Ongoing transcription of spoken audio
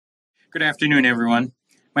Good afternoon, everyone.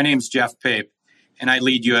 My name is Jeff Pape, and I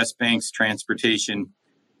lead U.S. Bank's transportation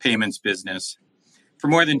payments business. For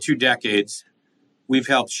more than 2 decades, we've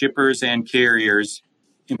helped shippers and carriers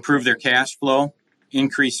improve their cash flow,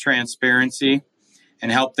 increase transparency,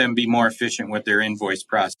 and help them be more efficient with their invoice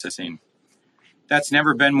processing. That's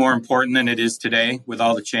never been more important than it is today with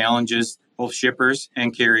all the challenges both shippers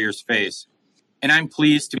and carriers face. And I'm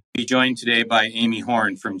pleased to be joined today by Amy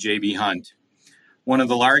Horn from J.B. Hunt, one of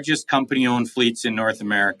the largest company-owned fleets in North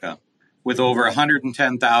America. With over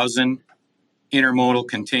 110,000 intermodal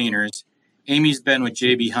containers, Amy's been with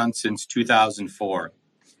J.B. Hunt since 2004.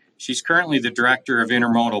 She's currently the Director of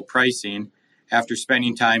Intermodal Pricing after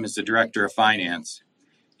spending time as the Director of Finance.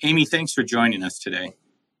 Amy, thanks for joining us today.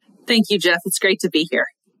 Thank you, Jeff. It's great to be here.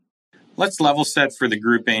 Let's level set for the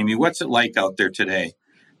group, Amy. What's it like out there today?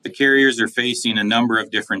 The carriers are facing a number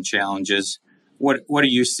of different challenges. What are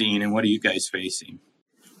you seeing and what are you guys facing?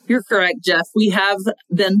 You're correct, Jeff. We have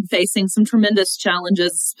been facing some tremendous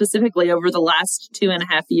challenges, specifically over the last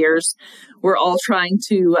 2.5 years. We're all trying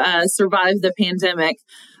to survive the pandemic.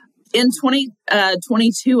 In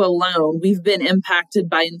 2022 alone, we've been impacted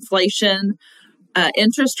by inflation,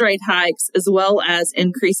 interest rate hikes, as well as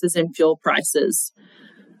increases in fuel prices.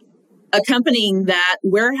 Accompanying that,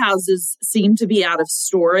 warehouses seem to be out of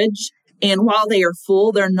storage. And while they are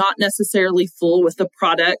full, they're not necessarily full with the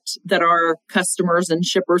product that our customers and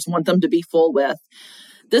shippers want them to be full with.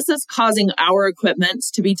 This is causing our equipment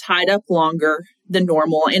to be tied up longer than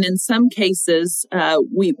normal. And in some cases,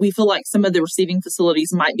 we feel like some of the receiving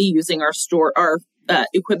facilities might be using our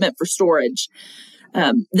equipment for storage.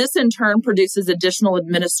 This in turn produces additional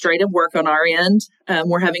administrative work on our end.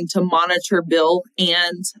 We're having to monitor, bill,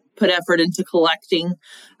 and put effort into collecting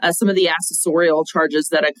some of the accessorial charges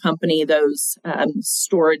that accompany those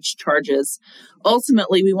storage charges.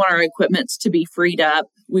 Ultimately, we want our equipment to be freed up.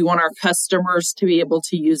 We want our customers to be able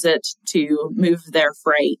to use it to move their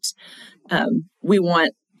freight. We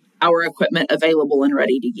want our equipment available and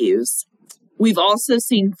ready to use. We've also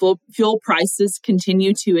seen fuel prices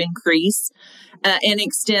continue to increase and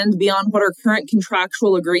extend beyond what our current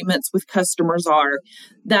contractual agreements with customers are.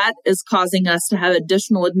 That is causing us to have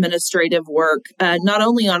additional administrative work, not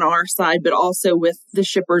only on our side, but also with the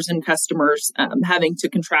shippers and customers having to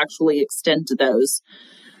contractually extend to those.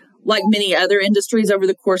 Like many other industries over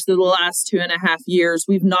the course of the last 2.5 years,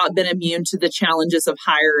 we've not been immune to the challenges of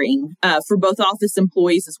hiring for both office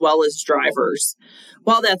employees as well as drivers.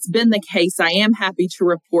 While that's been the case, I am happy to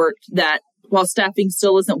report that while staffing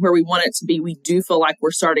still isn't where we want it to be, we do feel like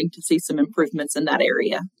we're starting to see some improvements in that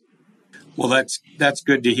area. Well, that's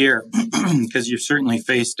good to hear because you've certainly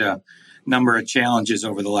faced a number of challenges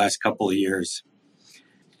over the last couple of years.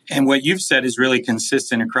 And what you've said is really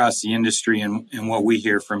consistent across the industry and what we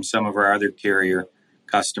hear from some of our other carrier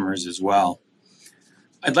customers as well.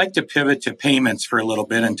 I'd like to pivot to payments for a little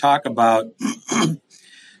bit and talk about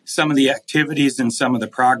some of the activities and some of the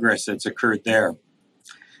progress that's occurred there.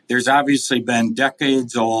 There's obviously been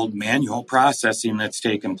decades-old manual processing that's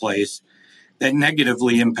taken place that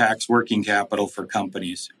negatively impacts working capital for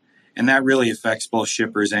companies, and that really affects both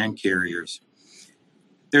shippers and carriers.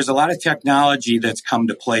 There's a lot of technology that's come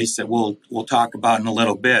to place that we'll talk about in a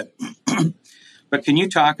little bit. But can you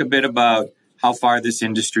talk a bit about how far this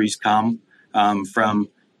industry's come from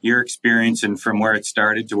your experience and from where it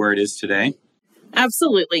started to where it is today?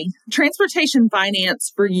 Absolutely. Transportation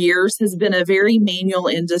finance for years has been a very manual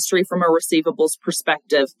industry from a receivables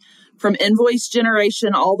perspective, from invoice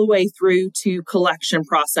generation all the way through to collection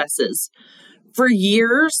processes. For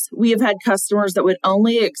years, we have had customers that would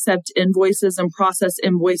only accept invoices and process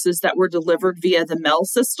invoices that were delivered via the mail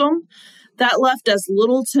system. That left us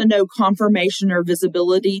little to no confirmation or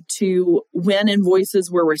visibility to when invoices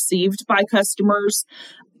were received by customers.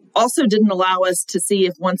 Also didn't allow us to see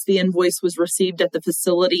if once the invoice was received at the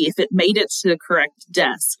facility, if it made it to the correct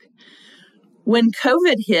desk. When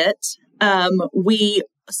COVID hit, we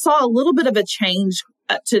saw a little bit of a change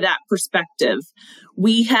to that perspective.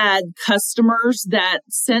 We had customers that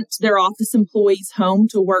sent their office employees home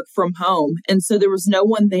to work from home. And so there was no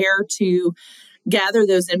one there to gather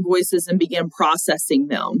those invoices and begin processing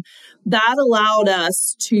them. That allowed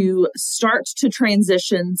us to start to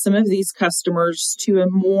transition some of these customers to a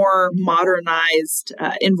more modernized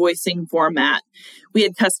invoicing format. We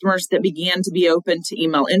had customers that began to be open to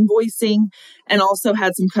email invoicing and also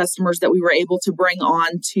had some customers that we were able to bring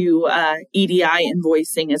on to EDI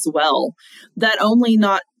invoicing as well. That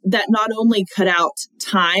not only cut out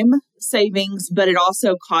time savings, but it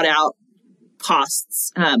also cut out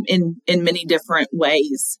costs in many different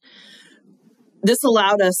ways. This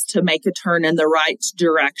allowed us to make a turn in the right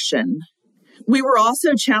direction. We were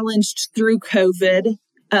also challenged through COVID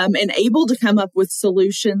and able to come up with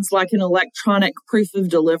solutions like an electronic proof of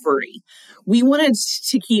delivery. We wanted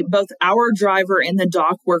to keep both our driver and the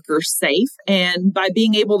dock worker safe. And by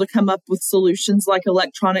being able to come up with solutions like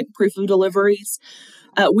electronic proof of deliveries,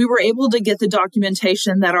 we were able to get the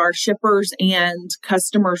documentation that our shippers and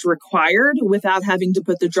customers required without having to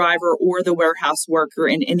put the driver or the warehouse worker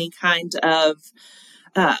in any kind of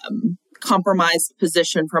compromised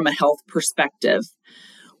position from a health perspective.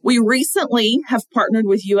 We recently have partnered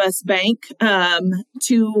with US Bank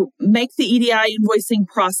to make the EDI invoicing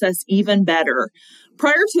process even better.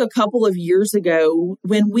 Prior to a couple of years ago,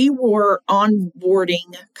 when we were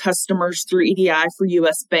onboarding customers through EDI for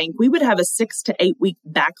US Bank, we would have a 6 to 8 week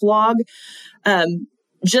backlog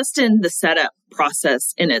just in the setup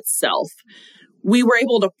process in itself. We were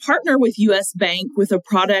able to partner with US Bank with a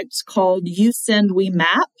product called You Send, We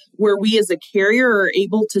Map, where we as a carrier are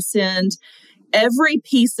able to send every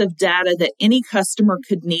piece of data that any customer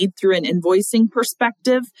could need through an invoicing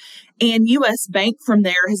perspective. And US Bank from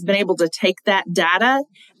there has been able to take that data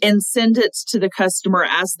and send it to the customer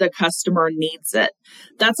as the customer needs it.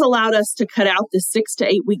 That's allowed us to cut out the 6 to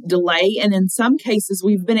 8 week delay. And in some cases,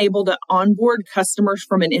 we've been able to onboard customers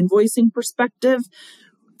from an invoicing perspective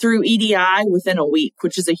through EDI within a week,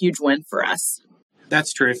 which is a huge win for us.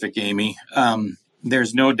 That's terrific, Amy.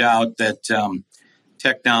 There's no doubt that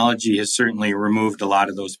technology has certainly removed a lot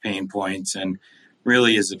of those pain points and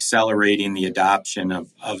really is accelerating the adoption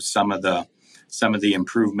of some of the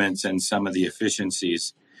improvements and some of the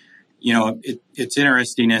efficiencies. You know, it's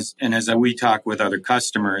interesting as we talk with other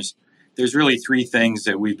customers, there's really three things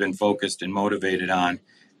that we've been focused and motivated on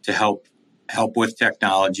to help with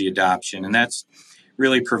technology adoption, and that's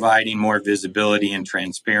really providing more visibility and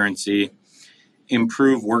transparency,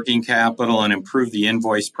 improve working capital, and improve the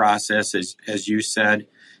invoice process, as you said,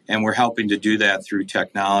 and we're helping to do that through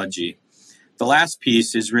technology. The last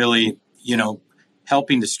piece is really,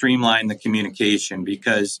 helping to streamline the communication,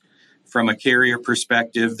 because from a carrier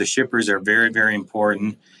perspective, the shippers are very, very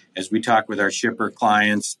important. As we talk with our shipper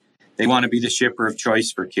clients, they want to be the shipper of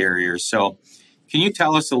choice for carriers. So can you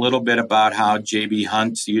tell us a little bit about how J.B.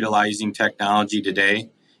 Hunt's utilizing technology today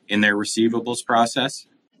in their receivables process?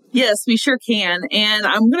 Yes, we sure can. And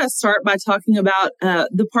I'm going to start by talking about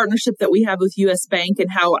the partnership that we have with US Bank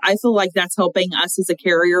and how I feel like that's helping us as a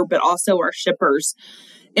carrier, but also our shippers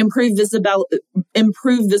improve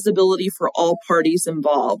visibility for all parties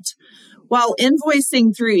involved. While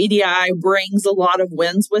invoicing through EDI brings a lot of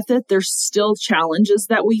wins with it, there's still challenges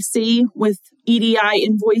that we see with EDI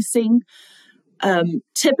invoicing.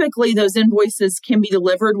 Typically, those invoices can be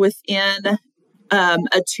delivered within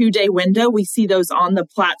a 2-day window. We see those on the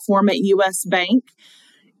platform at US Bank.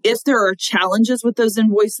 If there are challenges with those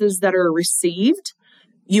invoices that are received,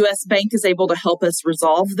 US Bank is able to help us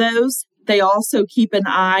resolve those. They also keep an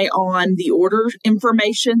eye on the order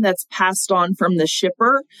information that's passed on from the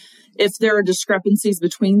shipper. If there are discrepancies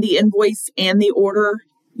between the invoice and the order,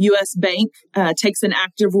 US Bank takes an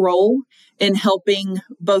active role in helping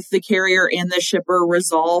both the carrier and the shipper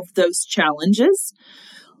resolve those challenges.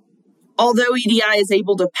 Although EDI is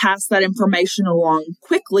able to pass that information along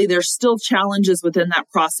quickly, there's still challenges within that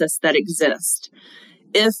process that exist.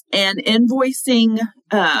 If an invoicing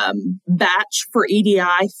batch for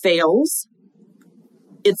EDI fails,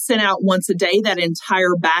 it's sent out once a day, that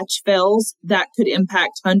entire batch fails, that could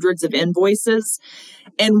impact hundreds of invoices.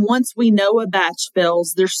 And once we know a batch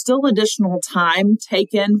fails, there's still additional time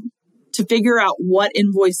taken to figure out what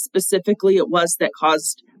invoice specifically it was that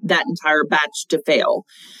caused that entire batch to fail.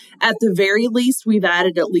 At the very least, we've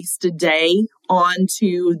added at least a day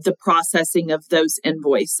onto the processing of those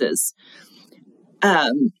invoices.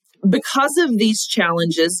 Because of these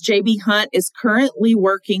challenges, J.B. Hunt is currently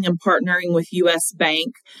working and partnering with US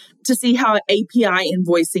Bank to see how API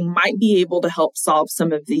invoicing might be able to help solve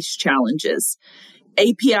some of these challenges.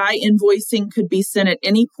 API invoicing could be sent at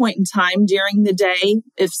any point in time during the day.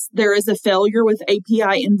 If there is a failure with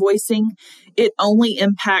API invoicing, it only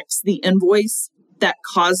impacts the invoice that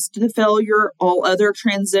caused the failure. All other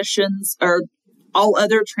transactions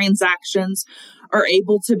are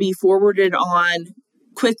able to be forwarded on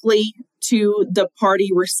quickly to the party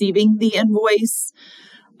receiving the invoice.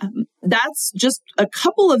 That's just a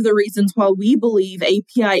couple of the reasons why we believe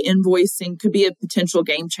API invoicing could be a potential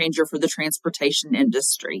game changer for the transportation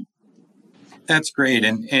industry. That's great.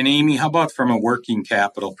 And Amy, how about from a working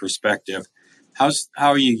capital perspective? How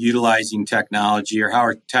are you utilizing technology, or how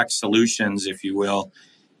are tech solutions, if you will,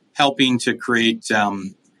 helping to create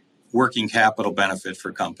working capital benefit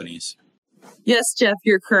for companies? Yes, Jeff,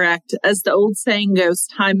 you're correct. As the old saying goes,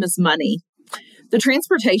 time is money. The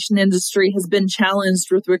transportation industry has been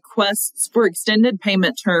challenged with requests for extended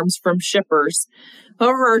payment terms from shippers.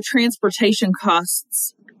 However, our transportation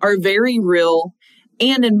costs are very real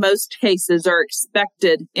and in most cases are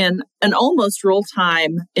expected in an almost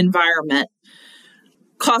real-time environment.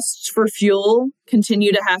 Costs for fuel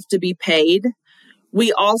continue to have to be paid.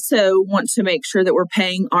 We also want to make sure that we're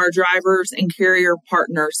paying our drivers and carrier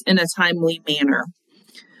partners in a timely manner.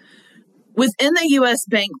 Within the U.S.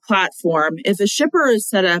 Bank platform, if a shipper is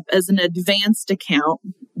set up as an advanced account,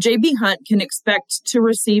 J.B. Hunt can expect to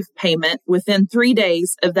receive payment within 3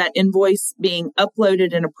 days of that invoice being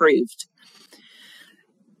uploaded and approved.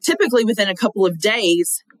 Typically, within a couple of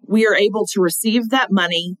days, we are able to receive that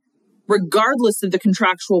money regardless of the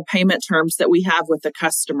contractual payment terms that we have with the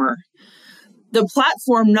customer. The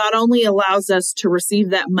platform not only allows us to receive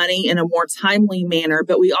that money in a more timely manner,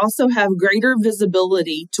 but we also have greater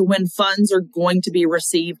visibility to when funds are going to be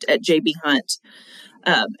received at J.B. Hunt.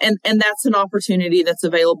 And that's an opportunity that's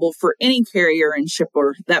available for any carrier and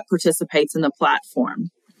shipper that participates in the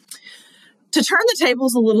platform. To turn the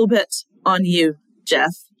tables a little bit on you,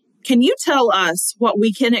 Jeff, can you tell us what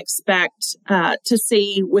we can expect to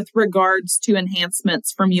see with regards to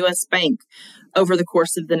enhancements from U.S. Bank over the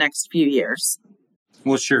course of the next few years?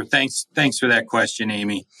 Well, sure. Thanks for that question,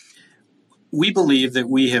 Amy. We believe that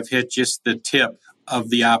we have hit just the tip of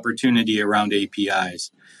the opportunity around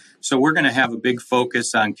APIs. So we're going to have a big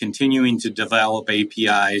focus on continuing to develop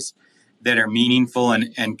APIs that are meaningful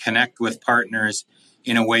and connect with partners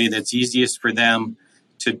in a way that's easiest for them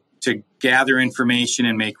to gather information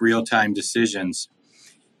and make real-time decisions.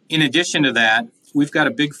 In addition to that, we've got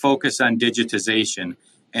a big focus on digitization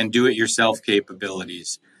and do-it-yourself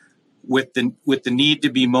capabilities. With the need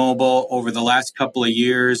to be mobile over the last couple of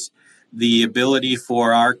years, the ability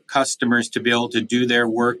for our customers to be able to do their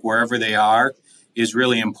work wherever they are is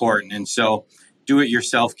really important. And so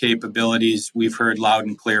do-it-yourself capabilities, we've heard loud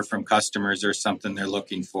and clear from customers, are something they're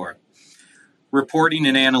looking for. Reporting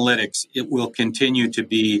and analytics, it will continue to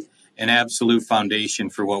be an absolute foundation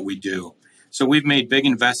for what we do. So we've made big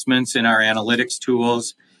investments in our analytics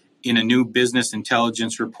tools, in a new business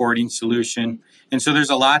intelligence reporting solution. And so there's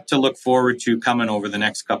a lot to look forward to coming over the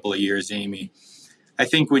next couple of years, Amy. I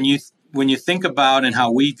think when you think about and how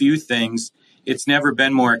we view things, it's never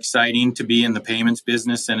been more exciting to be in the payments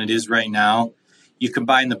business than it is right now. You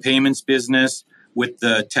combine the payments business with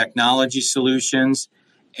the technology solutions,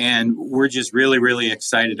 and we're just really, really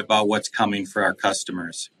excited about what's coming for our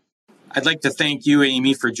customers. I'd like to thank you,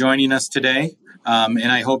 Amy, for joining us today,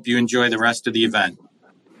 and I hope you enjoy the rest of the event.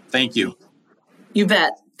 Thank you. You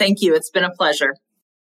bet. Thank you. It's been a pleasure.